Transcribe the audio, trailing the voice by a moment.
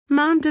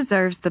Mom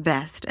deserves the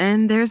best,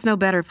 and there's no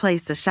better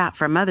place to shop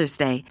for Mother's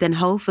Day than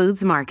Whole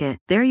Foods Market.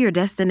 They're your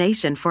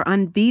destination for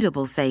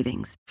unbeatable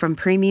savings, from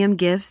premium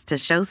gifts to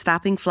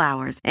show-stopping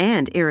flowers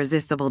and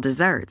irresistible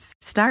desserts.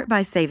 Start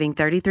by saving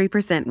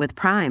 33% with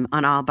Prime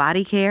on all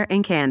body care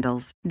and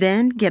candles.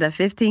 Then get a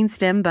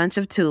 15-stem bunch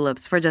of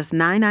tulips for just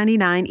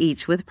 $9.99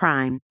 each with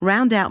Prime.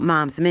 Round out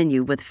Mom's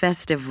menu with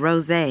festive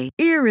rosé,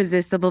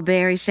 irresistible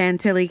berry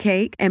chantilly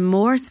cake, and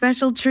more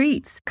special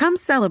treats. Come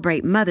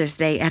celebrate Mother's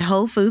Day at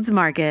Whole Foods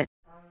Market.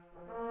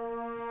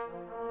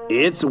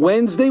 It's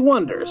Wednesday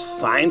Wonders,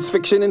 science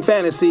fiction and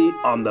fantasy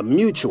on the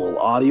Mutual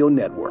Audio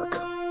Network.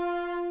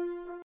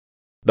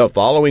 The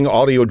following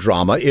audio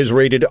drama is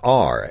rated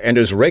R and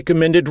is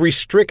recommended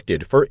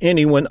restricted for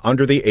anyone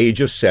under the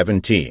age of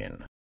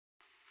 17.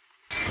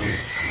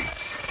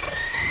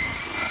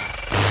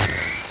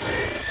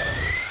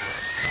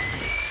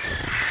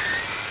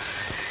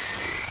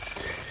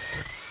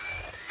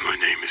 My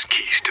name is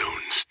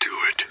Keystone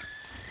Stewart.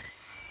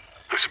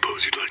 I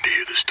suppose you'd like to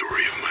hear the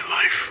story of my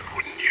life,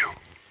 wouldn't you?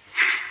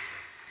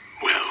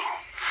 Well,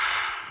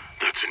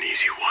 that's an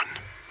easy one.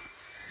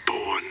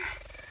 Born,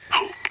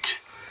 hoped,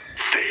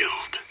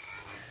 failed,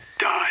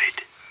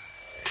 died.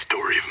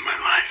 Story of my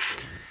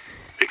life.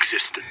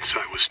 Existence,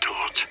 I was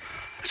taught,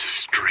 is a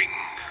string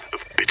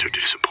of bitter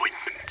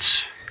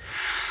disappointments.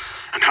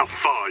 And how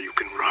far you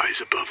can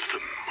rise above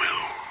them,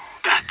 well,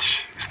 that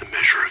is the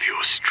measure of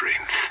your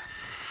strength.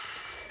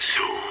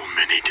 So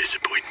many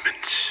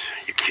disappointments.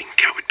 You'd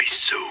think I would be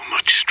so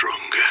much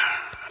stronger.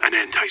 An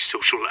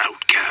antisocial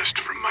outcast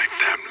from my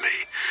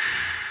family.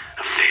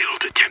 A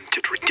failed attempt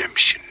at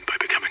redemption by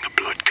becoming a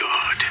blood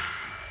god.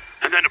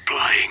 And then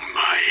applying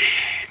my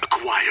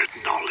acquired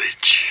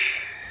knowledge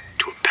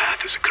to a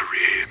path as a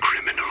career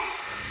criminal.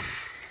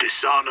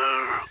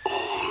 Dishonor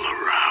all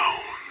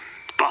around.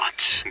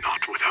 But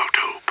not without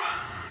hope.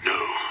 No,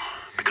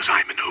 because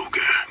I'm an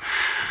ogre.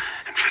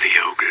 And for the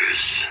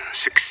ogres,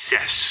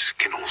 success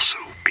can also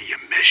be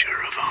a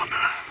measure of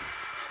honor.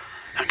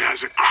 And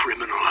as a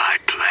criminal, I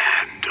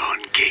planned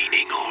on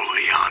gaining all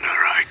the honor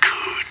I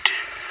could.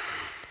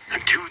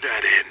 And to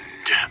that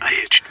end, I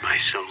hitched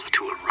myself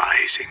to a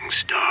rising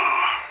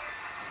star.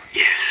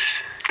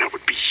 Yes, that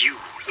would be you,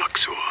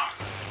 Luxor,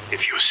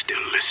 if you're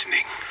still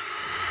listening.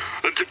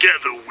 And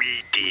together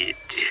we did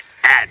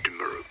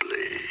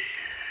admirably.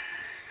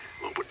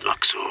 What would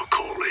Luxor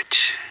call it?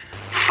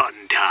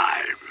 Fun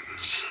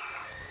times.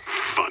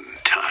 Fun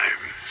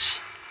times.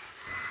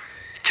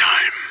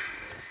 Time.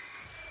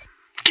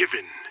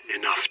 Given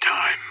enough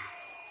time,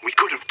 we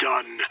could have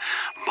done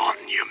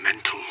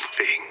monumental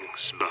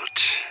things,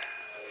 but,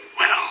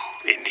 well,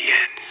 in the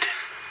end,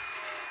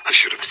 I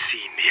should have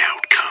seen the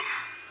outcome.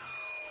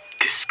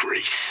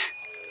 Disgrace.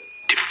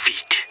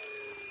 Defeat.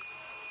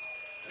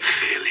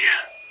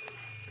 Failure.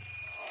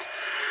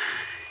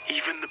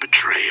 Even the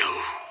betrayal,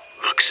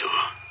 Luxor.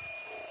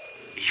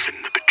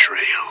 Even the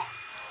betrayal.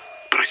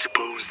 But I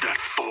suppose that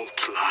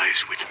fault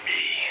lies with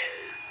me.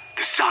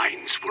 The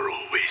signs were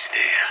always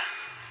there.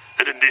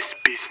 And in this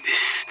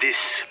business,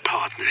 this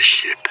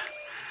partnership,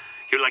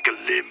 you're like a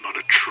limb on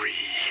a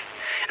tree.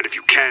 And if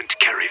you can't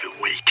carry the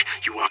weight,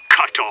 you are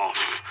cut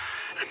off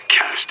and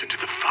cast into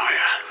the fire.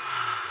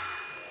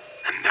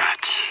 And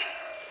that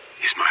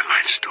is my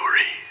life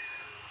story.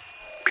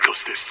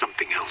 Because there's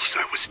something else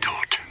I was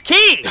taught.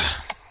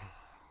 Keys!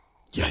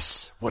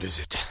 Yes, what is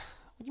it?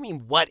 What do you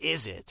mean, what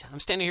is it? I'm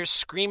standing here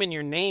screaming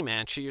your name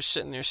at you. You're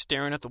sitting there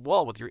staring at the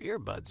wall with your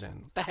earbuds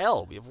in. What the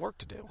hell? We have work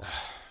to do.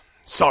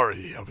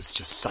 Sorry, I was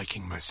just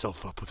psyching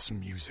myself up with some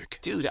music.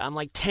 Dude, I'm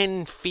like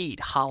 10 feet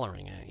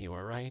hollering at you,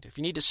 all right? If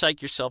you need to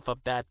psych yourself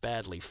up that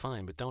badly,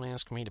 fine, but don't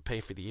ask me to pay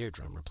for the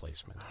eardrum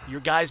replacement. Your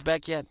guys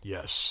back yet?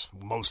 Yes,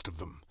 most of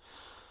them.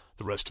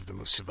 The rest of them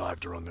who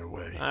survived are on their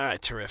way. All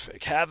right,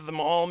 terrific. Have them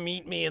all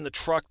meet me in the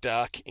truck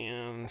dock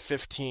in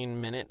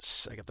 15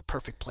 minutes. I got the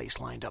perfect place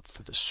lined up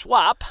for the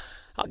swap.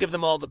 I'll give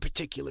them all the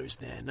particulars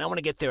then. I want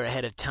to get there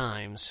ahead of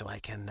time so I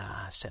can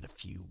set a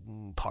few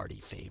party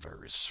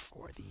favors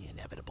for the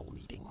inevitable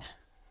meeting.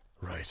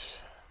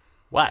 Right.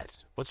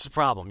 What? What's the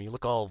problem? You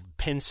look all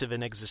pensive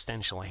and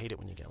existential. I hate it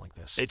when you get like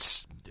this.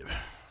 It's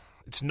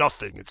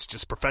nothing. It's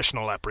just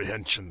professional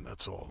apprehension,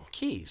 that's all.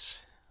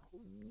 Keys,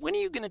 when are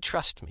you going to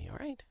trust me, all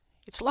right?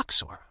 It's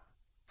Luxor.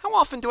 How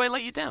often do I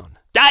let you down?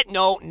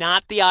 No,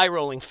 not the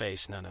eye-rolling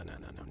face. No.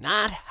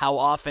 Not how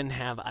often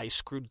have I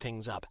screwed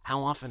things up.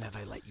 How often have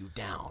I let you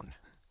down?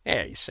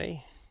 Yeah, you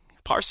see?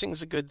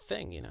 Parsing's a good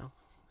thing, you know?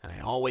 And I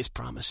always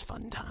promise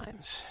fun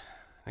times.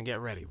 And get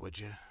ready, would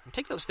you? And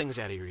take those things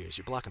out of your ears.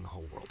 You're blocking the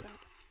whole world out.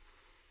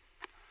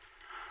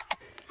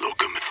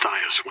 Loco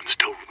Matthias once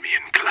told me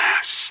in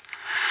class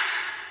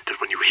that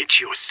when you hitch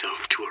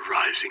yourself to a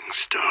rising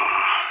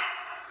star,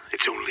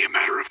 it's only a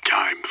matter of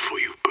time before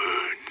you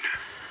burn.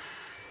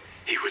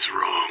 He was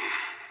wrong.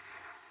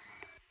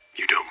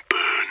 You don't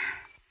burn.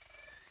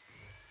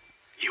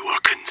 You are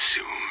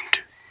consumed.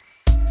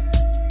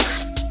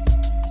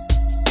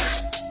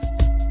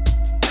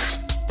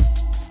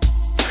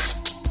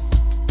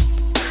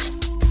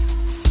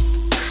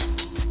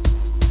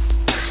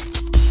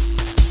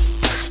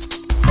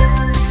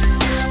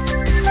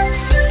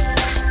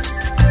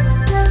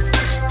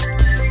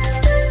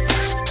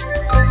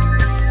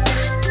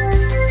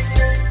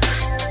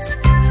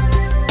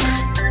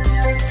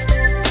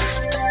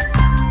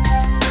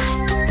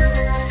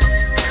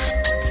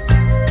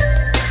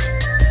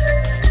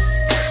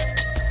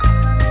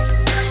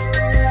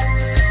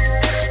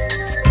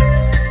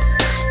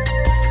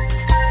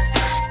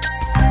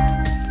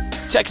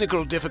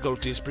 Technical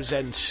difficulties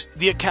presents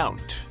The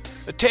Account,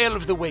 a tale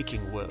of the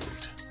waking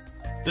world.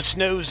 The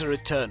Snows Are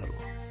Eternal,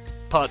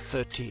 Part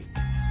 13.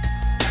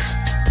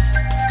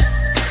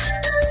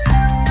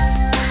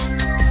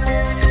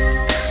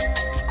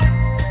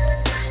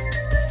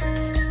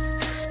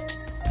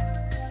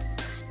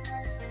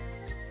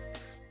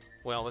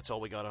 Well, that's all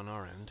we got on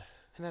our end.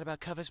 And that about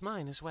covers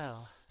mine as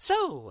well.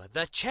 So,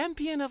 the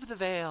champion of the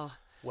Vale.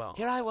 Well,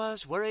 Here I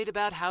was, worried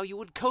about how you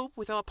would cope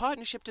with our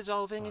partnership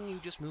dissolving, and you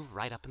just moved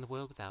right up in the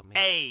world without me.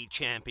 a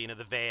champion of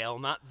the Vale,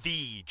 not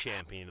the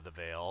champion of the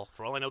Vale.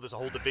 For all I know, there's a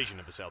whole division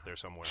of us out there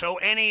somewhere. So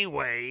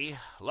anyway,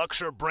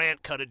 Luxor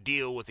Brant cut a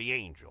deal with the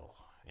Angel.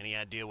 Any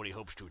idea what he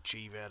hopes to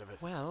achieve out of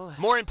it? Well,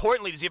 More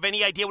importantly, does he have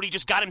any idea what he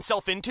just got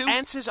himself into?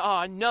 answers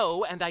are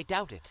no, and I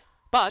doubt it.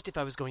 But if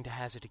I was going to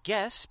hazard a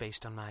guess,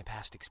 based on my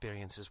past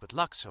experiences with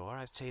Luxor,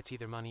 I'd say it's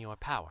either money or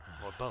power,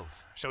 or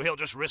both. So he'll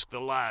just risk the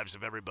lives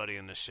of everybody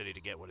in this city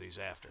to get what he's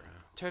after,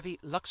 huh? Turvey,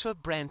 Luxor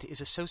Brent is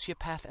a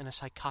sociopath and a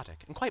psychotic,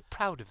 and quite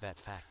proud of that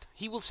fact.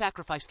 He will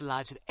sacrifice the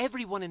lives of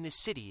everyone in this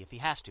city if he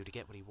has to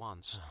get what he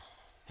wants.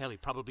 Hell,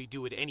 he'd probably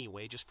do it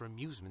anyway, just for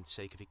amusement's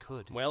sake if he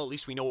could. Well, at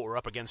least we know what we're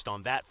up against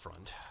on that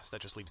front. So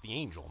that just leaves the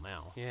Angel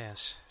now.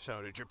 Yes.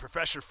 So did your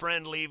professor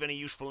friend leave any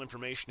useful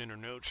information in her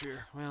notes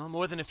here? Well,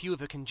 more than a few of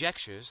her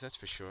conjectures, that's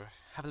for sure.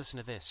 Have a listen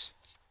to this.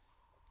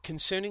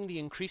 Concerning the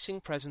increasing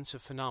presence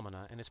of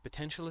phenomena and its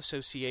potential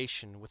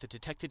association with a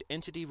detected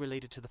entity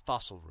related to the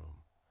fossil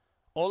room.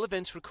 All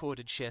events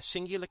recorded share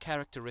singular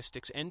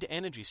characteristics and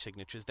energy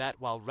signatures that,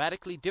 while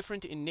radically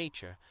different in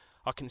nature,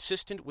 are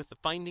consistent with the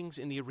findings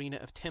in the arena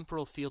of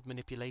temporal field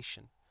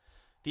manipulation.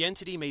 The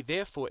entity may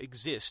therefore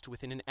exist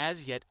within an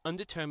as yet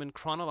undetermined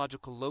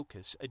chronological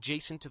locus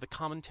adjacent to the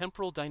common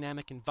temporal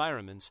dynamic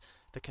environments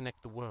that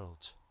connect the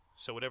worlds.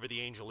 So whatever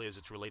the Angel is,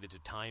 it's related to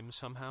time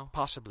somehow?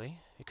 Possibly.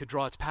 It could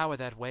draw its power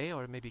that way,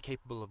 or it may be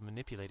capable of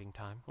manipulating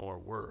time. Or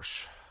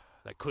worse,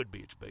 that could be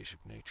its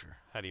basic nature.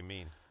 How do you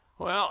mean?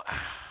 Well,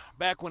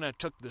 back when I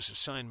took this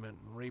assignment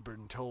and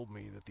Rayburn told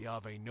me that the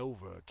Ave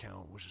Nova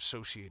account was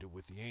associated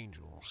with the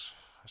Angels,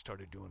 I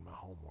started doing my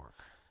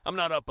homework. I'm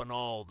not up on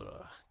all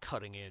the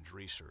cutting-edge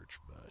research,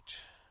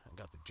 but I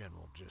got the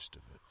general gist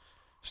of it.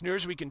 As near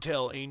as we can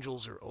tell,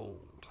 Angels are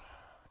old,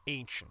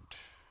 ancient.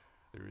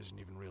 There isn't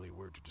even really a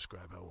word to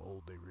describe how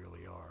old they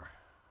really are.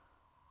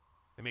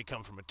 They may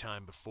come from a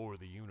time before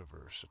the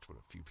universe. That's what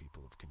a few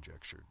people have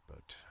conjectured,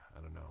 but I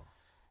don't know.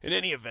 In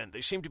any event,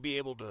 they seem to be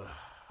able to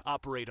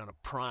operate on a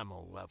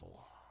primal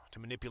level, to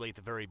manipulate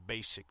the very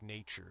basic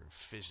nature of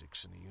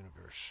physics in the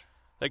universe.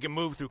 They can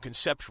move through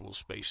conceptual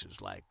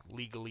spaces like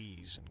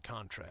legalese and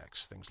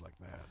contracts, things like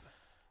that.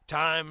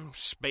 Time,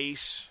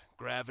 space,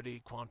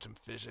 gravity, quantum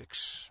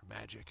physics,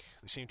 magic.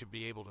 They seem to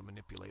be able to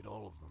manipulate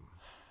all of them.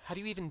 How do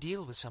you even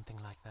deal with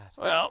something like that?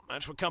 Well,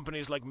 that's what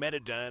companies like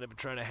Metadyne have been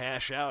trying to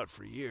hash out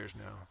for years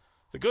now.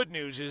 The good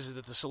news is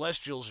that the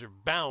Celestials are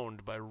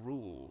bound by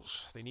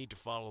rules. They need to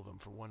follow them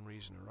for one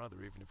reason or other,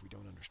 even if we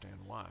don't understand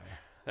why.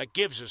 That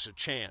gives us a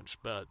chance,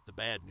 but the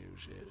bad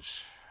news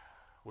is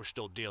we're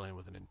still dealing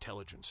with an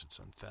intelligence that's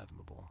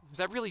unfathomable. Is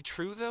that really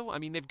true, though? I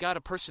mean, they've got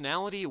a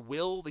personality, a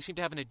will, they seem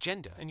to have an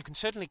agenda, and you can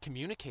certainly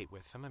communicate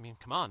with them. I mean,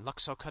 come on,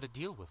 Luxor cut a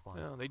deal with one.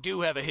 Well, they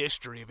do have a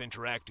history of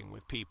interacting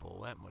with people,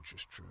 that much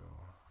is true.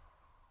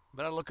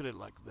 But I look at it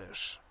like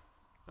this.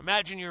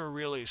 Imagine you're a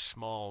really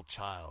small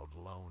child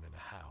alone in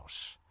a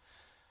house.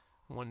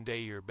 One day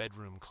your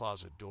bedroom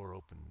closet door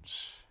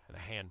opens and a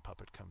hand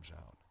puppet comes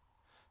out.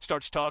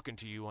 Starts talking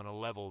to you on a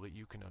level that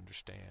you can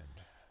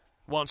understand.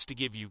 Wants to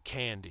give you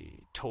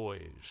candy,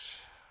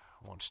 toys.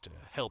 Wants to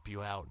help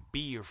you out and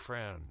be your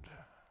friend.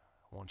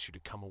 Wants you to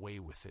come away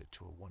with it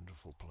to a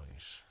wonderful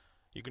place.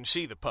 You can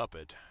see the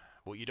puppet.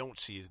 What you don't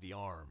see is the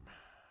arm.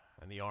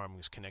 And the arm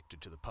is connected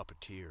to the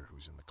puppeteer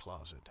who's in the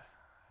closet.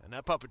 And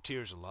that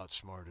puppeteer's a lot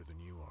smarter than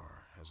you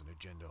are, has an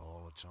agenda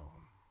all its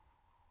own.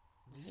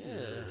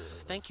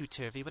 Thank you,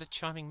 Turvey. What a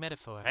charming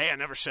metaphor. Hey, I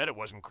never said it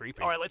wasn't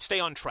creepy. All right, let's stay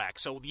on track.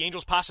 So the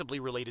Angel's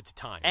possibly related to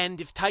time. And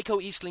if Tycho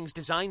Eastling's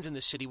designs in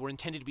this city were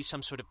intended to be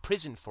some sort of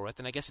prison for it,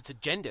 then I guess its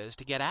agenda is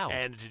to get out.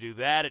 And to do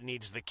that, it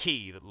needs the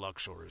key that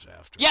Luxor is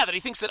after. Yeah, that he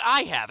thinks that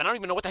I have, and I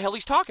don't even know what the hell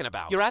he's talking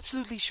about. You're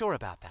absolutely sure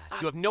about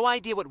that? You have no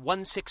idea what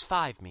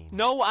 165 means?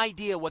 No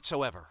idea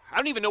whatsoever. I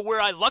don't even know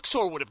where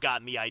Luxor would have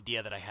gotten the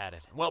idea that I had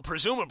it. Well,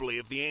 presumably,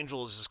 if the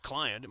Angel is his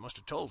client, it must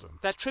have told him.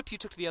 That trip you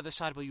took to the other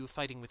side while you were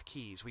fighting with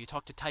Keys, where you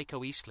talked to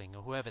Tycho Eastling,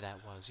 or whoever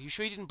that was. Are you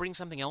sure you didn't bring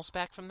something else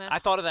back from that? I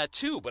thought of that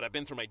too, but I've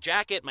been through my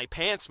jacket, my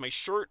pants, my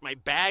shirt, my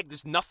bag.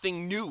 There's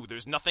nothing new.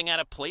 There's nothing out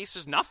of place.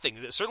 There's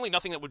nothing. There's certainly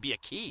nothing that would be a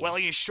key. Well, are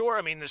you sure?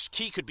 I mean, this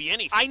key could be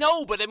anything. I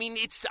know, but I mean,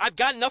 I've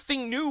got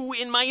nothing new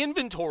in my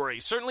inventory.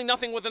 Certainly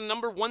nothing with a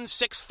number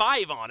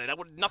 165 on it.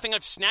 Nothing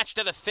I've snatched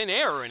out of thin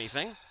air or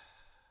anything.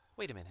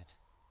 Wait a minute.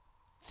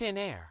 Thin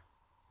air.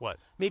 What?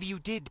 Maybe you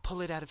did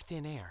pull it out of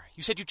thin air.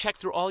 You said you checked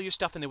through all your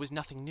stuff and there was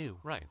nothing new.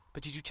 Right.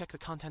 But did you check the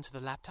contents of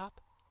the laptop?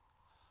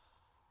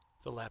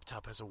 The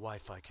laptop has a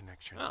Wi-Fi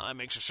connection. Well, that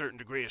makes a certain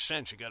degree of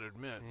sense, you gotta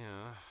admit.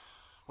 Yeah.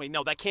 Wait,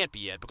 no, that can't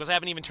be it, because I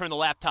haven't even turned the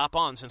laptop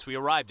on since we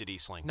arrived at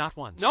Eastling. Not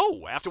once.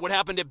 No, after what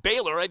happened at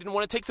Baylor, I didn't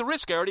want to take the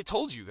risk. I already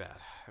told you that.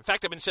 In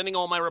fact, I've been sending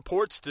all my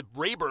reports to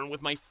Rayburn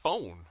with my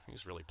phone.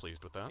 He's really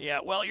pleased with that. Yeah,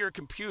 well, your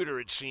computer,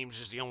 it seems,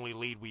 is the only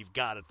lead we've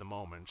got at the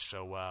moment,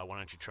 so why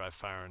don't you try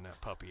firing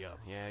that puppy up?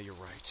 Yeah, you're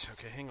right.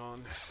 Okay, hang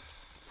on.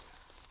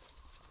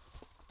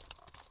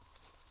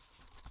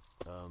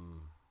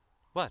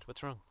 What?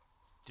 What's wrong?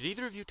 Did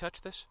either of you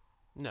touch this?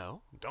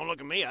 No. Don't look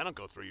at me, I don't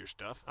go through your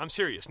stuff. I'm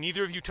serious.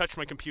 Neither of you touched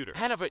my computer.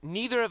 Hanover,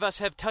 neither of us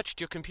have touched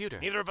your computer.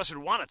 Neither of us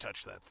would want to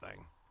touch that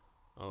thing.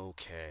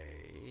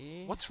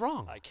 Okay. What's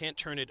wrong? I can't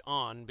turn it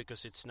on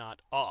because it's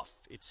not off.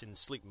 It's in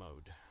sleep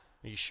mode.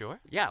 Are you sure?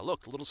 Yeah,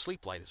 look, the little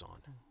sleep light is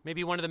on.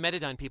 Maybe one of the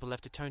Metadyne people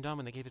left it turned on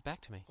when they gave it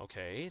back to me.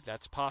 Okay,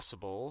 that's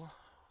possible.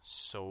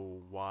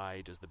 So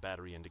why does the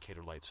battery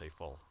indicator light say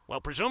full?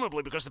 Well,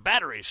 presumably because the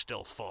battery's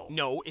still full.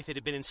 No, if it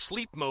had been in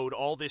sleep mode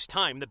all this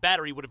time, the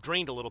battery would have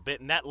drained a little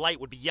bit, and that light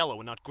would be yellow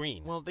and not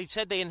green. Well, they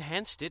said they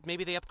enhanced it.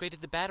 Maybe they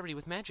upgraded the battery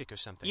with magic or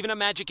something. Even a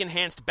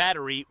magic-enhanced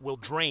battery will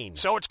drain.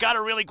 So it's got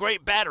a really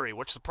great battery.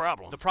 What's the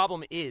problem? The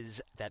problem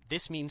is that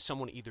this means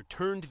someone either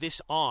turned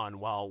this on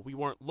while we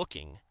weren't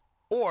looking,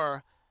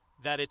 or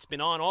that it's been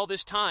on all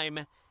this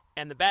time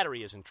and the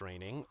battery isn't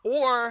draining,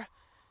 or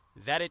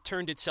that it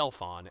turned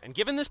itself on. And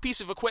given this piece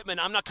of equipment,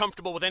 I'm not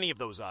comfortable with any of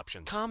those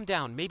options. Calm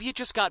down. Maybe it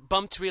just got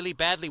bumped really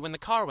badly when the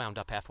car wound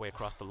up halfway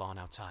across the lawn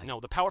outside. No,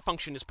 the power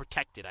function is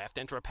protected. I have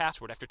to enter a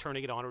password after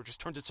turning it on, or it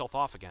just turns itself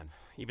off again.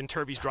 Even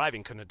Turvey's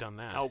driving couldn't have done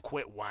that. Oh,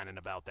 quit whining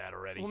about that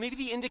already. Well, maybe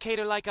the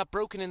indicator light got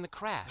broken in the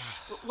crash.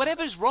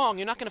 Whatever's wrong,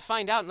 you're not going to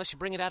find out unless you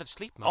bring it out of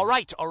sleep mode. All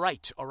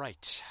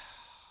right.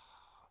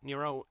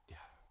 Nero,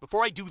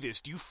 before I do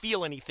this, do you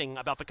feel anything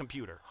about the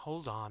computer?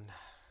 Hold on.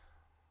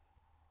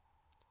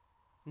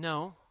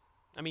 No.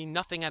 I mean,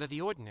 nothing out of the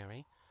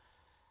ordinary.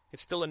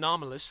 It's still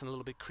anomalous and a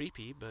little bit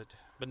creepy, but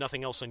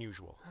nothing else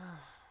unusual.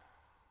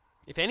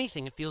 If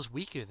anything, it feels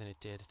weaker than it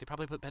did. They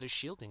probably put better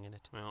shielding in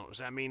it. Well, does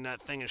that mean that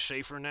thing is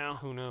safer now?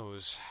 Who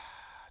knows?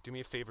 Do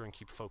me a favor and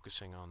keep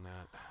focusing on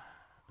that,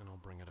 and I'll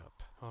bring it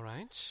up. All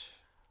right.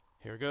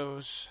 Here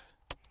goes.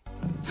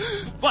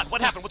 What?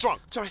 What happened? What's wrong?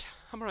 It's all right.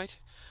 I'm all right.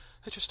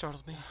 It just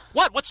startled me.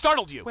 What? What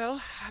startled you? Well,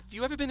 have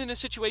you ever been in a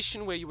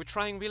situation where you were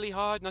trying really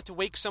hard not to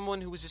wake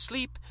someone who was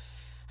asleep,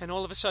 and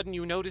all of a sudden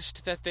you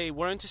noticed that they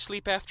weren't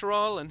asleep after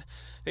all, and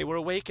they were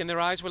awake and their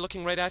eyes were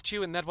looking right at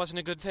you, and that wasn't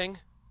a good thing?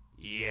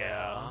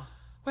 Yeah.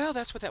 Well,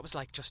 that's what that was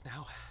like just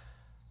now.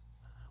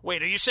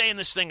 Wait, are you saying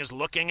this thing is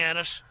looking at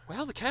us?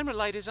 Well, the camera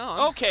light is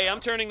on. Okay, I'm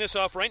turning this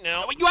off right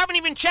now. You haven't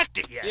even checked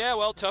it yet. Yeah,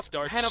 well, tough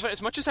darts. Hanover,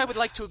 as much as I would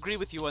like to agree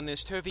with you on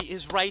this, Turvey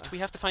is right. We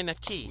have to find that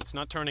key. It's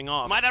not turning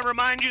off. Might I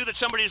remind you that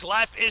somebody's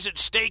life is at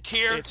stake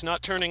here? It's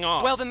not turning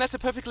off. Well, then that's a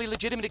perfectly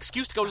legitimate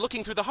excuse to go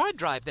looking through the hard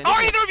drive, then.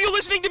 Are either of you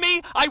listening to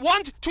me? I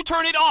want to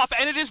turn it off,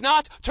 and it is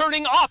not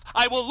turning off.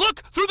 I will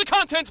look through the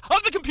contents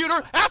of the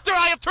computer after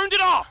I have turned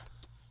it off.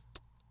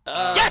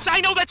 Yes,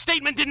 I know that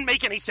statement didn't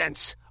make any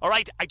sense. All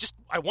right,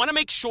 I want to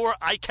make sure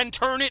I can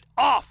turn it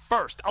off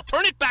first. I'll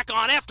turn it back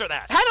on after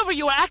that. Hanover,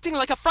 you are acting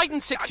like a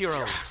frightened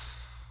 6-year-old.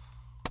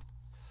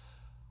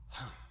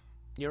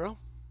 Nero,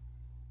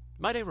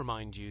 might I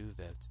remind you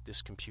that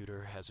this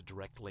computer has a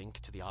direct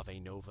link to the Ave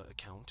Nova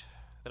account?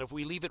 That if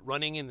we leave it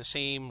running in the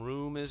same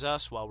room as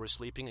us while we're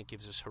sleeping, it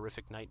gives us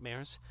horrific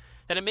nightmares?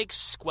 That it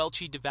makes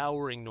squelchy,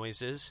 devouring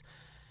noises?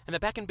 And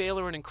that back in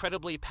Baylor, an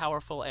incredibly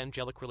powerful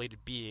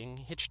angelic-related being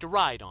hitched a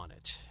ride on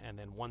it, and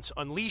then once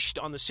unleashed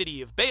on the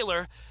city of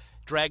Baylor,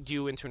 dragged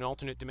you into an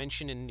alternate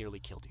dimension and nearly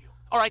killed you.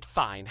 All right,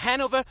 fine.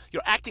 Hanover,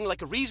 you're acting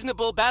like a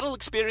reasonable,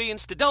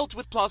 battle-experienced adult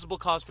with plausible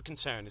cause for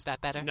concern. Is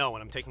that better? No,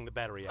 and I'm taking the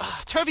battery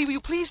out. Turvey, will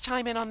you please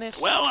chime in on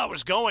this? Well, I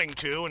was going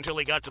to until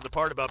he got to the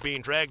part about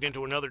being dragged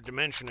into another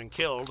dimension and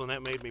killed, and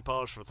that made me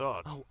pause for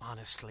thought. Oh,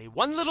 honestly,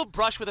 one little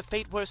brush with a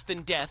fate worse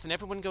than death, and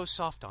everyone goes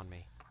soft on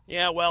me.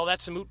 Yeah, well,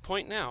 that's a moot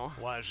point now.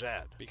 Why is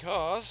that?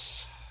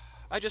 Because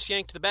I just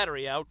yanked the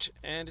battery out,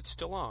 and it's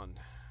still on.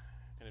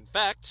 And in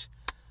fact,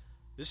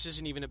 this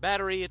isn't even a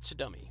battery, it's a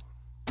dummy.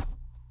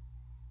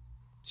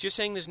 So you're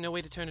saying there's no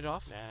way to turn it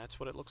off? That's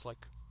what it looks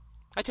like.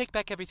 I take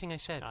back everything I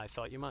said. I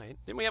thought you might.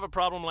 Didn't we have a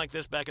problem like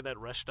this back at that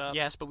rest stop?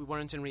 Yes, but we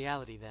weren't in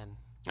reality then.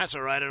 That's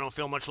all right, I don't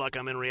feel much like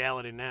I'm in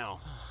reality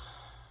now.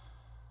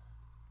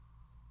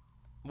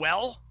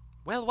 Well?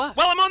 Well, what?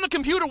 Well, I'm on the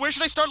computer. Where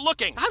should I start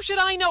looking? How should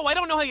I know? I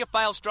don't know how your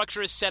file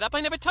structure is set up. I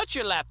never touch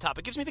your laptop.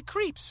 It gives me the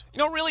creeps. You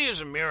know, it really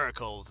is a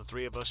miracle the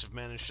three of us have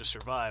managed to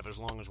survive as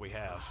long as we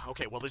have.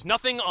 Okay, well, there's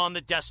nothing on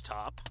the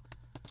desktop.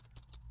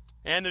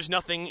 And there's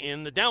nothing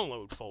in the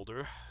download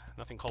folder.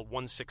 Nothing called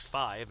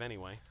 165,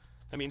 anyway.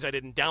 That means I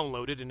didn't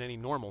download it in any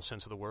normal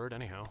sense of the word,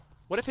 anyhow.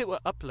 What if it were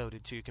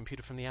uploaded to your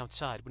computer from the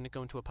outside? Wouldn't it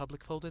go into a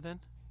public folder then?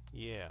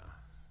 Yeah,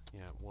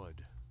 it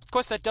would. Of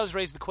course, that does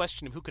raise the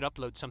question of who could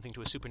upload something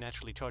to a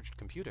supernaturally charged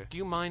computer. Do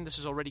you mind? This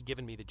has already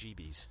given me the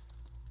GBs.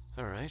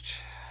 All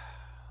right.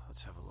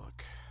 Let's have a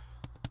look.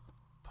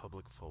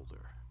 Public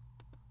folder.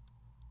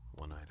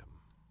 One item.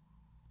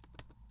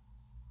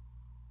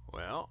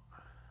 Well,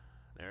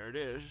 there it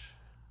is.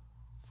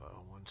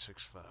 File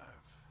 165.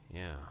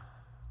 Yeah.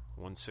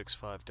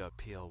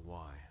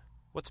 165.ply.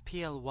 What's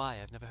PLY?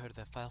 I've never heard of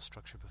that file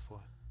structure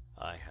before.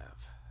 I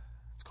have.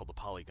 It's called the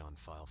polygon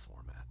file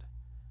format.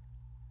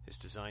 It's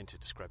designed to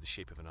describe the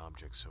shape of an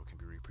object so it can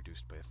be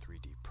reproduced by a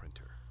 3D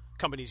printer.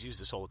 Companies use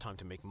this all the time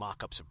to make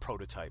mock-ups of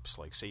prototypes,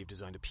 like say you've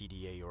designed a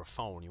PDA or a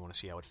phone, you want to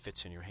see how it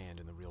fits in your hand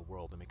in the real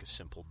world and make a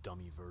simple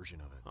dummy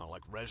version of it. Oh,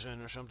 like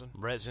resin or something?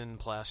 Resin,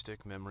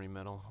 plastic, memory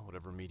metal,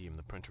 whatever medium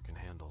the printer can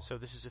handle. So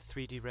this is a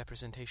 3D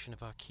representation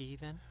of our key,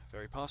 then?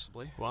 Very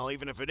possibly. Well,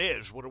 even if it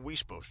is, what are we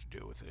supposed to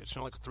do with it? It's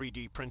not like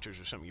 3D printers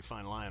or something you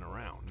find lying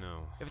around.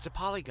 No. If it's a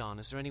polygon,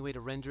 is there any way to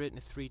render it in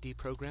a 3D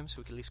program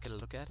so we can at least get a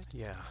look at it?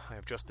 Yeah, I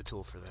have just the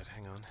tool for that.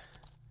 Hang on.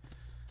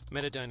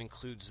 Metadyne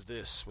includes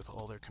this with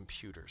all their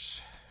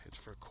computers. It's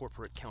for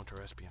corporate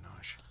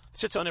counter-espionage. It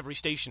sits on every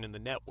station in the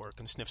network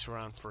and sniffs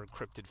around for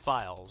encrypted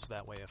files.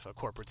 That way, if a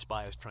corporate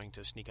spy is trying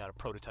to sneak out a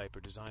prototype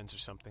or designs or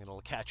something, it'll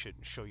catch it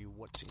and show you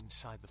what's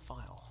inside the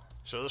file.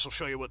 So this will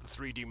show you what the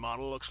 3D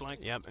model looks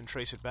like? Yep, and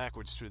trace it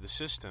backwards through the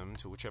system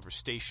to whichever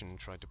station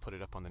tried to put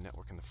it up on the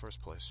network in the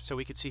first place. So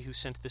we could see who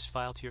sent this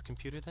file to your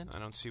computer, then? I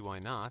don't see why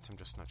not. I'm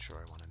just not sure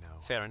I want to know.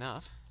 Fair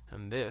enough.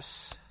 And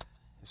this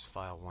is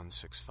file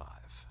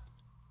 165.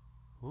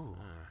 Ooh.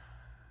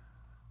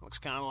 Looks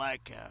kind of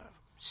like a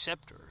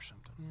scepter or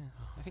something.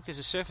 Yeah. I think there's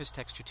a surface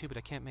texture too, but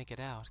I can't make it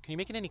out. Can you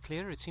make it any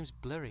clearer? It seems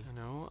blurry.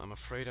 No, I'm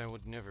afraid I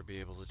would never be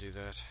able to do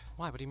that.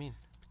 Why? What do you mean?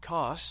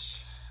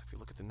 Because, if you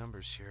look at the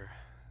numbers here,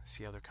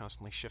 see how they're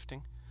constantly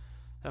shifting?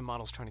 That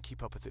model's trying to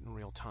keep up with it in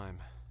real time.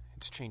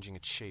 It's changing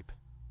its shape.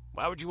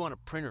 Why would you want a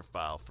printer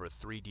file for a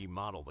 3D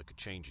model that could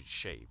change its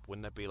shape?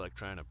 Wouldn't that be like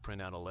trying to print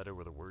out a letter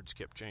where the words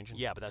kept changing?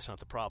 Yeah, but that's not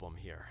the problem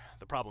here.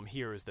 The problem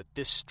here is that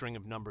this string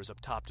of numbers up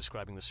top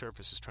describing the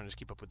surface is trying to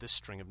keep up with this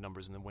string of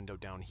numbers in the window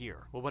down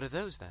here. Well, what are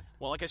those then?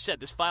 Well, like I said,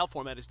 this file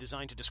format is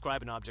designed to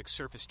describe an object's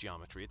surface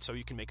geometry. It's so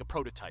you can make a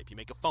prototype. You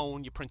make a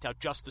phone, you print out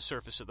just the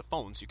surface of the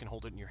phone so you can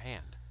hold it in your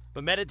hand.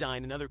 But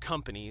Metadyne and other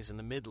companies in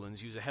the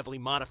Midlands use a heavily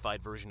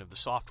modified version of the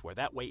software.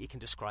 That way it can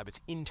describe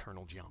its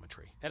internal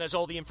geometry. It has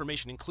all the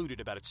information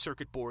included about its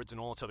circuit boards and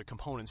all its other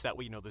components. That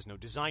way you know there's no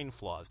design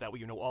flaws. That way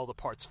you know all the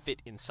parts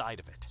fit inside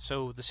of it.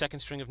 So the second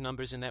string of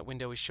numbers in that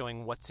window is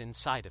showing what's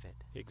inside of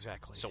it.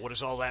 Exactly. So what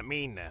does all that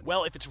mean then?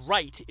 Well, if it's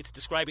right, it's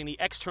describing the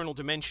external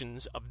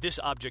dimensions of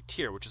this object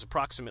here, which is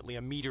approximately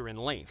 1 meter in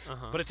length.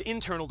 But its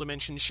internal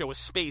dimensions show a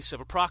space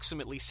of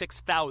approximately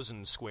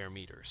 6,000 square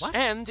meters. What?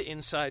 And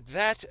inside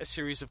that, a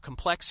series of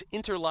complex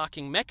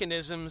interlocking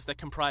mechanisms that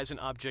comprise an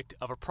object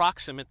of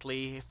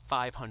approximately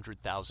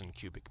 500,000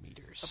 cubic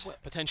meters.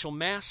 Potential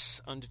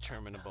mass,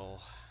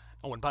 undeterminable.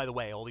 Oh, and by the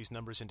way, all these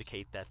numbers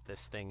indicate that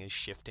this thing is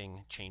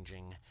shifting,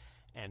 changing,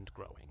 and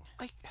growing.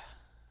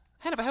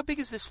 Hannibal, how big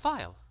is this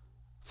file?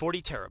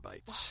 40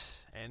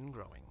 terabytes. And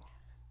growing.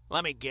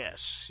 Let me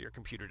guess. Your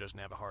computer doesn't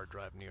have a hard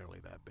drive nearly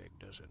that big,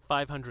 does it?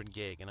 500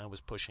 gig, and I was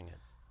pushing it.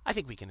 I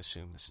think we can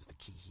assume this is the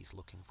key he's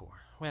looking for.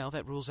 Well,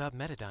 that rules out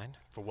Metadyne.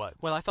 For what?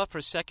 Well, I thought for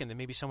a second that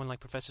maybe someone like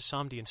Professor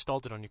Somdi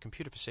installed it on your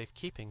computer for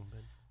safekeeping,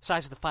 but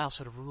size of the file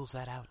sort of rules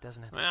that out,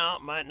 doesn't it? Well,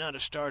 it might not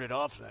have started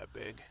off that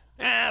big.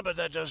 Yeah, but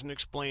that doesn't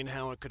explain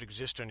how it could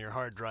exist on your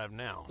hard drive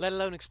now. Let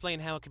alone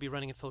explain how it could be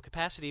running at full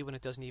capacity when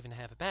it doesn't even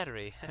have a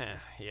battery.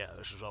 Yeah,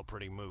 this is all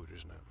pretty moot,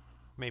 isn't it?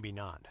 Maybe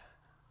not.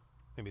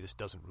 Maybe this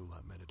doesn't rule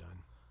out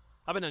Metadyne.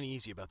 I've been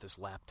uneasy about this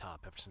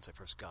laptop ever since I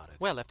first got it.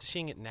 Well, after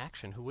seeing it in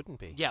action, who wouldn't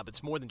be? Yeah, but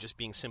it's more than just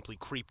being simply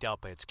creeped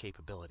out by its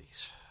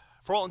capabilities.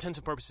 For all intents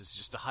and purposes, it's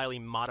just a highly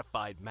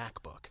modified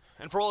MacBook.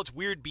 And for all its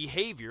weird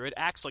behavior, it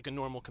acts like a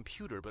normal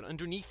computer, but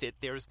underneath it,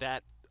 there's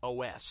that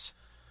OS.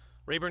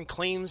 Rayburn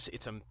claims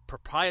it's a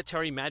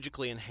proprietary,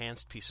 magically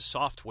enhanced piece of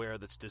software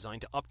that's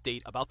designed to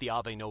update about the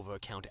Ave Nova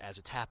account as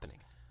it's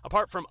happening.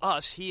 Apart from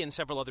us, he and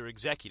several other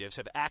executives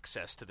have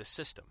access to this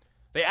system.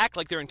 They act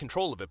like they're in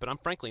control of it, but I'm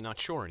frankly not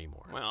sure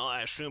anymore. Well,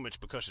 I assume it's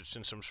because it's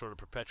in some sort of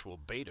perpetual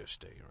beta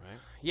state, right?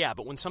 Yeah,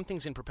 but when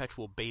something's in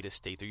perpetual beta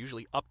state, they're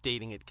usually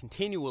updating it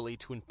continually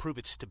to improve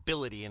its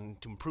stability and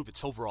to improve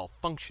its overall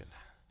function.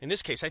 In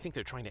this case, I think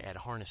they're trying to add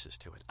harnesses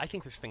to it. I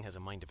think this thing has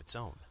a mind of its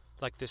own.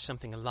 Like there's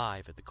something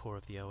alive at the core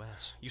of the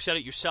OS. You said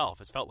it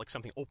yourself. It felt like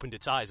something opened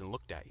its eyes and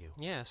looked at you.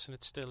 Yes, and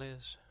it still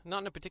is.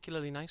 Not in a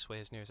particularly nice way,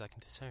 as near as I can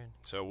discern.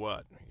 So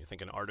what? You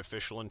thinking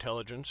artificial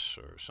intelligence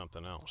or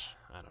something else?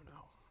 I don't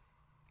know.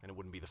 And it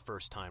wouldn't be the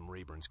first time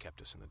Rayburn's kept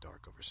us in the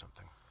dark over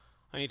something.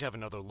 I need to have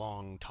another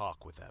long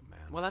talk with that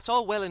man. Well, that's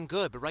all well and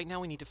good, but right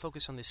now we need to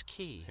focus on this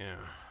key. Yeah.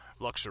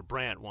 If Luxor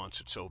Brandt wants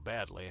it so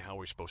badly, how are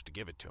we supposed to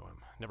give it to him?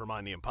 Never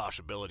mind the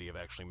impossibility of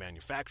actually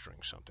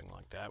manufacturing something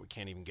like that. We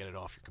can't even get it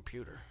off your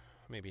computer.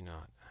 Maybe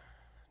not.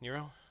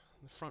 Nero,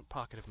 in the front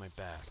pocket of my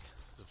bag,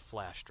 there's a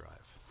flash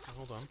drive.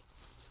 Hold on.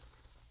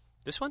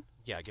 This one?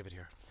 Yeah, give it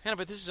here. Hannah,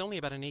 but this is only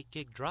about an 8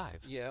 gig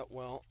drive. Yeah,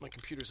 well, my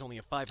computer's only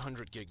a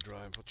 500 gig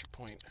drive. What's your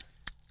point?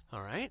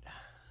 All right.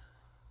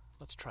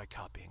 Let's try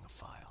copying a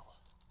file.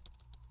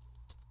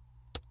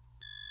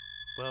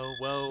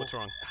 Whoa. What's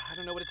wrong? I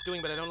don't know what it's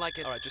doing, but I don't like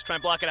it. All right, just try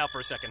and block it out for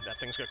a second. That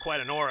thing's got quite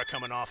an aura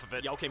coming off of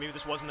it. Yeah, okay, maybe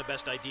this wasn't the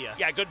best idea.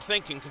 Yeah, good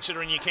thinking,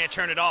 considering you can't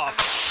turn it off.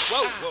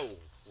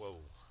 Whoa.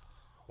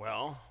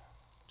 Well,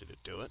 did it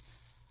do it?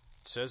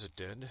 It says it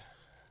did.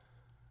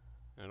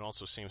 And it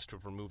also seems to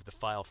have removed the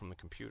file from the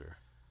computer.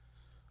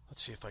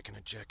 Let's see if I can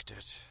eject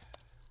it.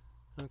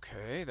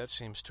 Okay, that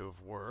seems to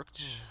have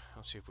worked.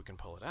 I'll see if we can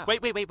pull it out.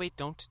 Wait.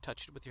 Don't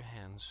touch it with your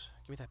hands.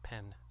 Give me that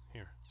pen.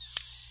 Here.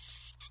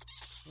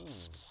 Ooh.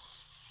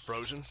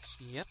 Frozen?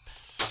 Yep.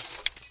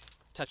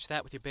 Touch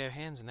that with your bare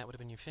hands and that would have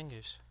been your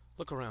fingers.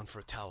 Look around for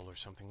a towel or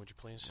something, would you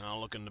please?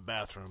 I'll look in the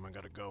bathroom. I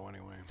gotta go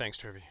anyway. Thanks,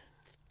 Turvey.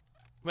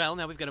 Well,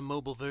 now we've got a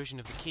mobile version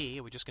of the key.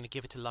 Are we just going to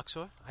give it to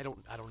Luxor? I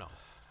don't know.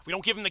 If we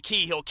don't give him the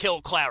key, he'll kill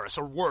Clarice,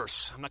 or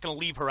worse. I'm not gonna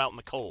leave her out in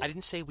the cold. I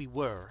didn't say we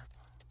were,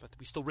 but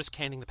we still risk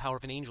handing the power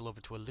of an angel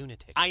over to a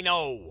lunatic. I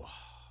know.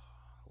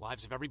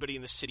 Lives of everybody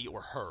in the city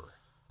or her.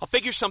 I'll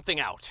figure something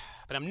out,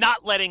 but I'm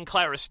not letting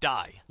Clarice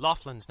die.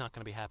 Laughlin's not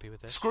going to be happy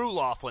with this. Screw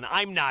Laughlin.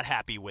 I'm not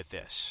happy with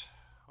this.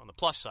 On the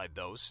plus side,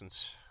 though,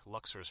 since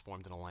Luxor has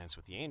formed an alliance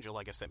with the Angel,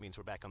 I guess that means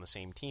we're back on the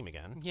same team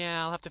again.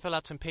 Yeah, I'll have to fill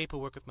out some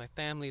paperwork with my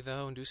family,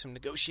 though, and do some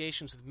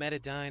negotiations with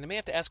Metadyne. I may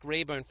have to ask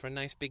Rayburn for a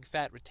nice big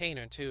fat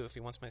retainer, too, if he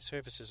wants my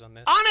services on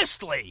this.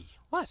 Honestly!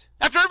 What?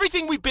 After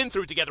everything we've been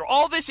through together,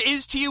 all this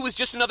is to you is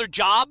just another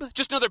job?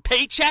 Just another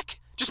paycheck?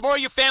 Just more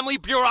of your family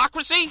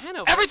bureaucracy?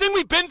 Hanover. Everything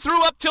we've been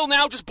through up till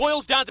now just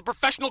boils down to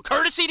professional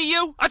courtesy to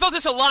you? I thought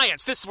this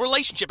alliance, this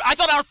relationship, I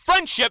thought our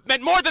friendship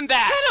meant more than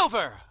that!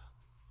 Hanover!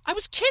 I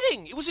was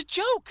kidding! It was a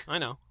joke! I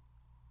know.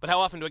 But how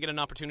often do I get an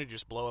opportunity to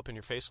just blow up in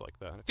your face like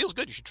that? It feels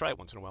good. You should try it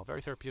once in a while.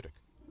 Very therapeutic.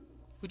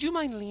 Would you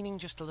mind leaning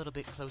just a little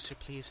bit closer,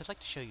 please? I'd like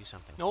to show you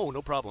something.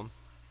 No problem.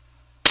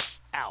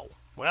 Ow.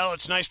 Well,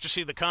 it's nice to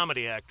see the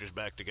comedy actors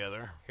back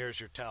together. Here's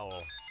your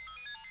towel.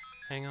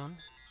 Hang on.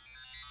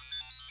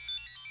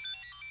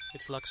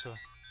 It's Luxor.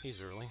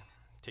 He's early.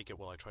 Take it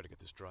while I try to get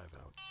this drive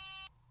out.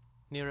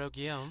 Nero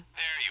Guillaume.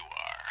 There you are.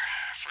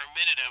 For a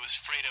minute, I was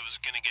afraid I was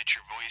going to get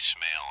your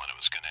voicemail, and I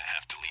was going to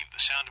have to leave the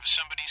sound of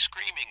somebody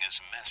screaming as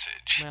a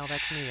message. Well,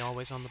 that's me,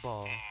 always on the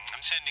ball.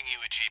 I'm sending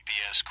you a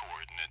GPS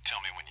coordinate. Tell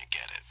me when you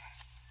get it.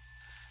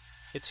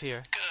 It's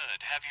here.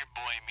 Good. Have your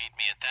boy meet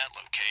me at that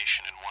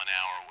location in 1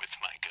 hour with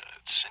my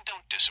goods. And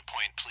don't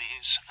disappoint,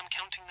 please. I'm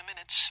counting the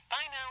minutes.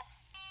 Bye now.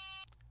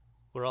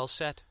 We're all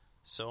set.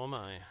 So am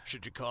I.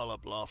 Should you call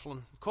up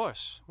Laughlin? Of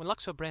course. When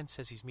Luxor Brent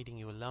says he's meeting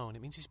you alone,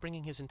 it means he's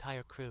bringing his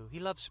entire crew. He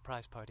loves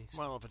surprise parties.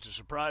 Well, if it's a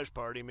surprise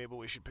party, maybe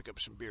we should pick up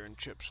some beer and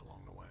chips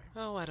along the way.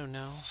 Oh, I don't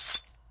know.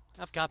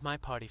 I've got my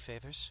party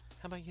favors.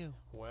 How about you?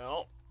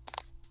 Well,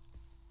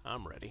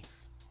 I'm ready.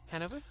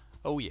 Hanover?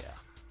 Oh, yeah.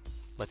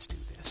 Let's do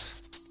this.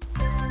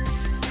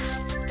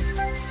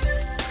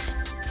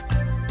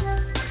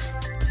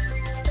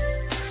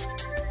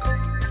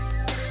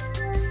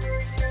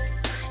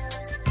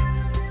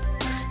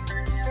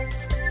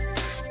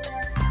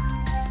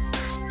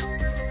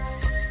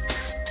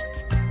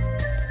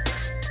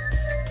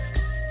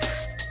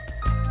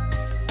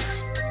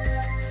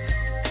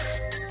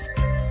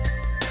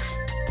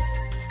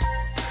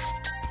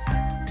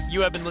 You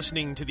have been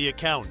listening to The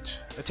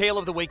Account, A Tale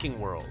of the Waking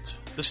World,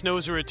 The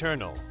Snows Are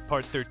Eternal,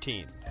 Part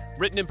 13.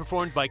 Written and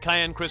performed by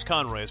Kyan Chris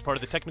Conroy as part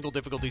of the Technical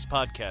Difficulties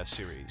podcast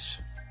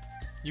series.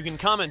 You can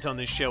comment on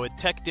this show at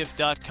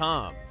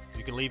techdiff.com.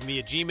 You can leave me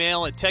a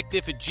Gmail at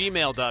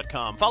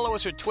techdiff@gmail.com. Follow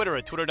us at Twitter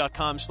at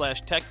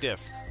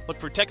twitter.com/techdiff. Look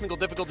for Technical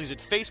Difficulties at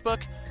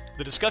Facebook.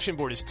 The discussion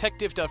board is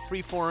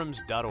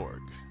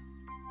techdiff.freeforums.org.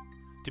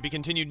 To be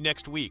continued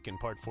next week in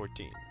Part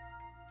 14.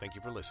 Thank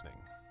you for listening.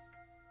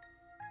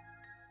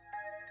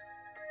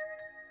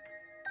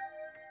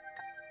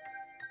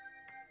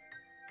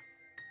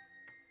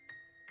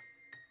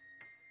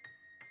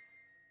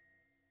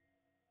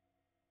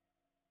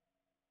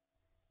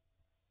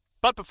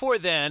 But before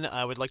then,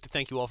 I would like to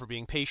thank you all for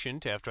being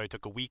patient after I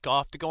took a week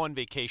off to go on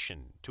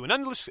vacation to an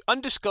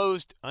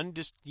undisclosed... I'd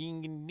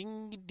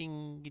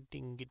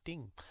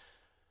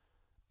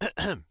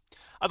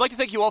like to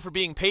thank you all for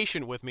being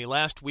patient with me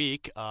last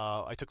week.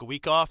 I took a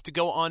week off to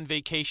go on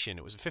vacation.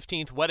 It was a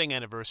 15th wedding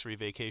anniversary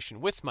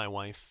vacation with my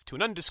wife to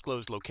an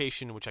undisclosed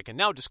location, which I can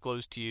now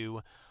disclose to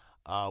you,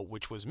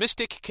 which was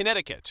Mystic,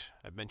 Connecticut.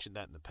 I've mentioned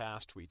that in the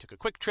past. We took a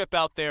quick trip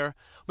out there.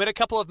 We had a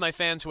couple of my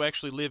fans who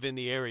actually live in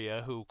the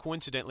area who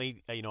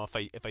coincidentally,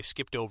 if I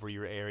skipped over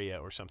your area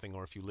or something,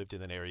 or if you lived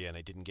in that area and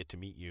I didn't get to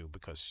meet you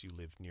because you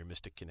lived near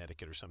Mystic,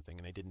 Connecticut or something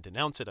and I didn't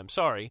announce it, I'm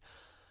sorry.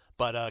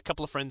 But a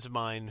couple of friends of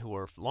mine who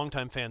are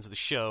longtime fans of the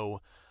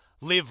show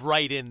live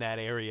right in that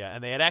area,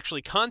 and they had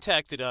actually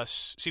contacted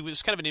us. See, it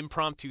was kind of an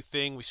impromptu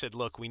thing. We said,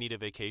 look, we need a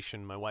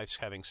vacation. My wife's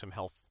having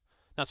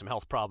not some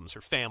health problems.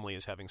 Her family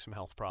is having some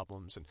health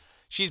problems, and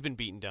she's been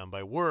beaten down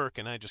by work,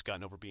 and I had just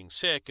gotten over being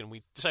sick, and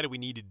we decided we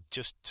needed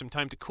just some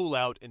time to cool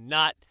out and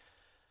not...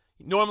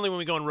 Normally when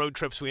we go on road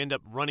trips, we end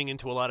up running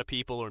into a lot of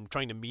people or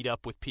trying to meet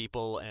up with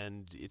people,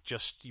 and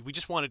we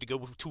just wanted to go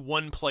to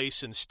one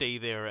place and stay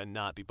there and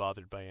not be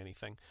bothered by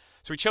anything.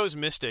 So we chose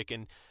Mystic,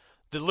 and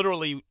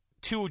literally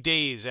 2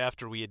 days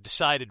after we had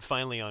decided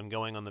finally on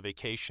going on the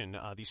vacation,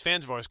 these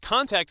fans of ours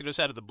contacted us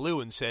out of the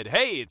blue and said,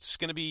 hey, it's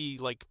going to be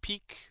like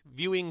peak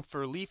viewing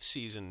for leaf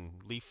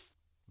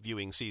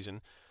viewing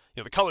season.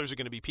 The colors are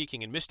going to be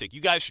peaking in Mystic.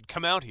 You guys should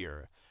come out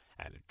here.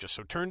 And it just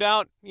so turned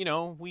out,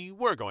 we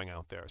were going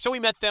out there. So we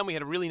met them, we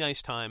had a really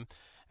nice time,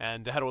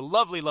 and had a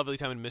lovely, lovely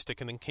time in Mystic,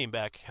 and then came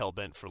back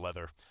hell-bent for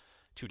leather.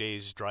 2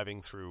 days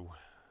driving through,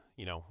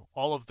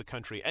 all of the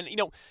country. And,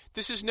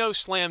 this is no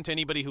slam to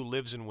anybody who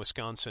lives in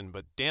Wisconsin,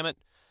 but damn it,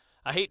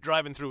 I hate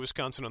driving through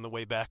Wisconsin on the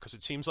way back because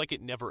it seems like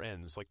it never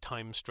ends, like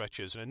time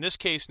stretches. And in this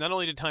case, not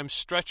only did time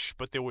stretch,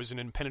 but there was an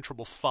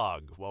impenetrable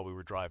fog while we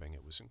were driving.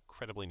 It was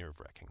incredibly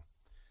nerve-wracking.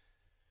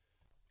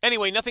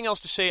 Anyway, nothing else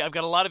to say. I've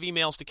got a lot of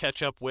emails to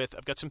catch up with.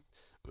 I've got a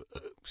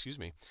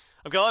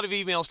lot of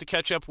emails to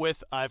catch up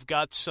with. I've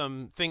got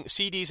some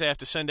CDs I have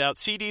to send out.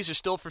 CDs are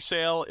still for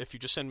sale. If you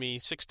just send me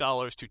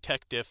 $6 to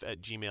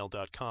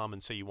techdiff@gmail.com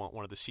and say you want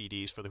one of the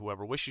CDs for the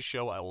Whoever Wishes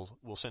show, I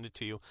will send it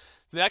to you.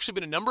 There's actually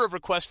been a number of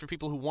requests for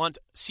people who want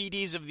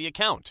CDs of the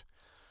account.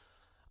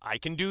 I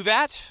can do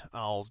that.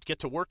 I'll get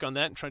to work on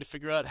that and try to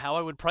figure out how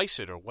I would price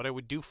it or what I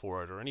would do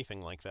for it or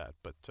anything like that.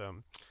 But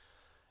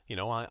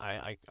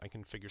I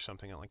can figure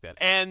something out like that.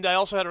 And I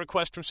also had a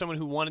request from someone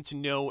who wanted to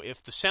know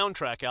if the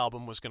soundtrack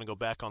album was going to go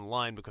back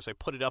online because I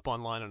put it up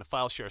online on a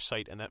file share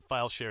site, and that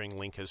file sharing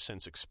link has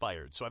since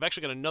expired. So I've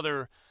actually got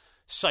another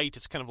site.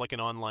 It's kind of like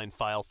an online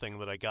file thing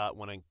that I got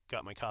when I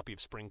got my copy of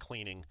Spring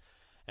Cleaning,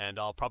 and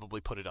I'll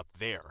probably put it up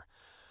there.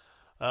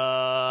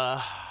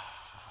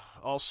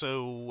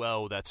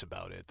 Also, that's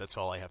about it. That's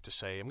all I have to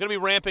say. I'm going to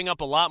be ramping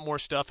up a lot more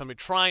stuff. I'm going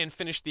to try and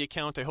finish the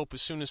account, I hope,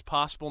 as soon as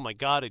possible. My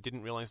God, I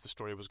didn't realize the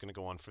story was going to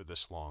go on for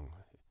this long.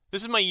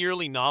 This is my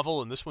yearly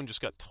novel, and this one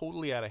just got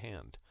totally out of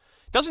hand.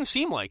 It doesn't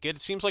seem like it.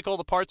 It seems like all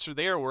the parts are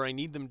there where I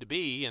need them to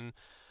be, and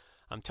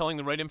I'm telling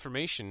the right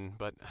information.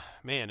 But,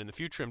 man, in the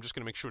future, I'm just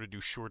going to make sure to do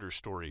shorter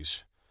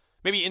stories.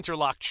 Maybe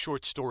interlocked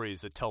short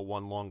stories that tell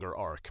one longer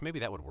arc. Maybe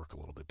that would work a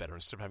little bit better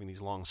instead of having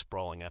these long,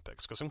 sprawling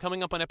epics. Because I'm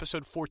coming up on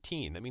episode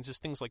 14. That means this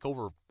thing's like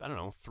over,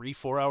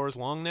 3-4 hours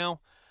long now?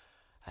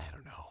 I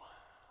don't know.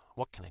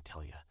 What can I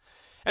tell you?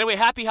 Anyway,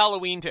 happy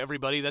Halloween to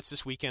everybody. That's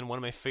this weekend, one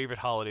of my favorite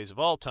holidays of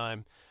all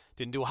time.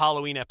 Didn't do a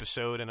Halloween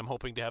episode, and I'm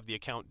hoping to have the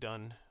account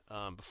done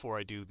before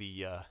I do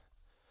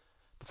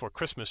before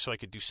Christmas, so I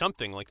could do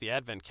something like the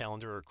Advent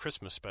calendar or a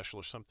Christmas special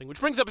or something, which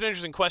brings up an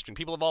interesting question.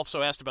 People have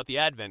also asked about the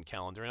Advent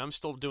calendar, and I'm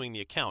still doing the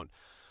account.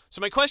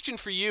 So my question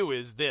for you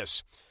is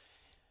this.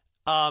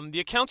 The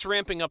account's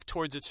ramping up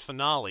towards its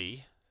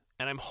finale,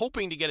 and I'm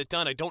hoping to get it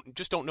done. I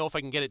just don't know if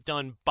I can get it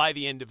done by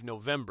the end of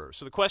November.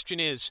 So the question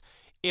is,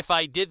 if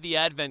I did the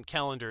Advent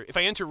calendar, if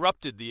I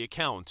interrupted the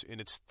account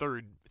in its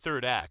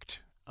third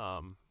act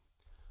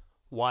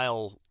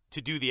while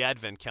to do the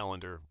Advent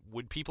calendar,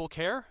 would people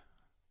care?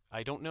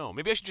 I don't know.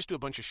 Maybe I should just do a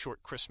bunch of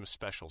short Christmas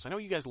specials. I know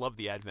you guys love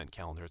the Advent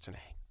calendar. It's an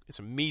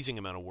amazing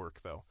amount of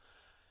work, though.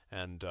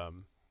 And,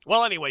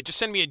 anyway, just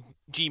send me a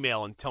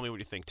Gmail and tell me what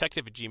you think.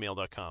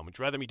 techdiff@gmail.com. Would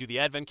you rather me do the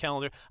Advent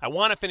calendar? I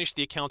want to finish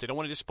the account. I don't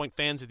want to disappoint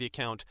fans of the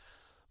account.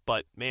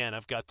 But, man,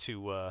 I've got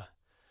to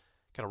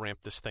ramp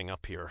this thing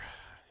up here.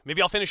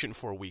 Maybe I'll finish it in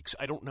 4 weeks.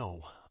 I don't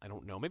know.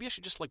 Maybe I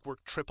should just,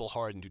 work triple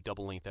hard and do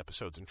double-length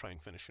episodes and try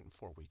and finish it in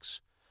 4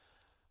 weeks.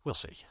 We'll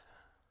see.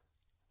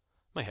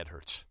 My head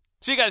hurts.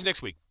 See you guys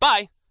next week.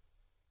 Bye.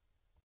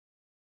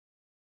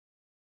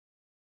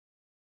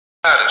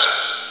 Madison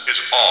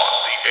is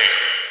on the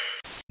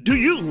air. Do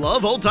you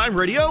love old-time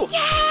radio?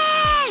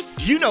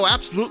 Yes! You know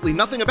absolutely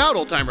nothing about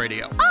old-time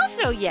radio.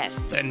 Also yes.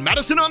 Then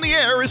Madison on the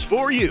Air is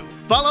for you.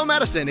 Follow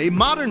Madison, a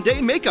modern-day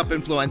makeup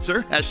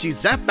influencer, as she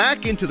zaps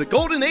back into the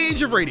golden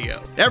age of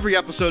radio. Every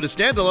episode is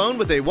standalone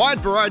with a wide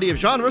variety of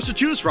genres to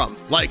choose from,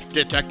 like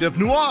detective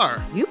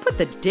noir. You put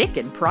the dick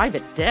in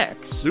Private Dick.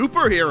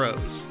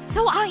 Superheroes.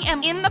 So I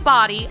am in the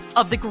body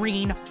of the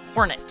Green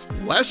Hornet.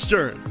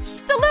 Westerns.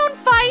 Saloon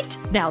fight.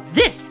 Now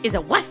this is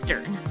a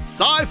Western.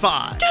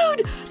 Sci-fi.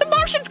 Dude, the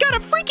Martian's got a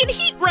freaking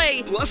heat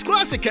ray. Plus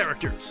classic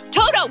characters.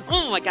 Toto.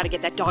 Oh, I gotta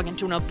get that dog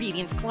into an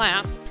obedience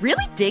class.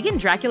 Really digging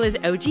Dracula's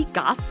OG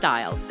goth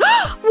style.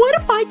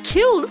 What if I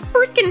killed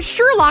freaking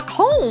Sherlock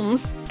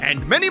Holmes?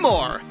 And many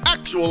more.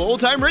 Actual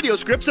old-time radio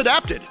scripts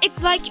adapted.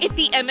 It's like if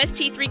the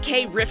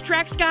MST3K riff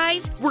tracks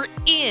guys were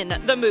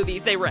in the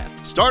movies they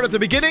riff. Start at the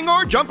beginning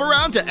or jump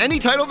around to any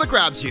title that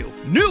grabs you.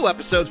 New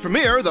episodes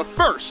premiere the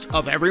first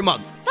of every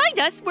month. Find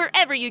us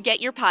wherever you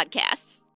get your podcasts.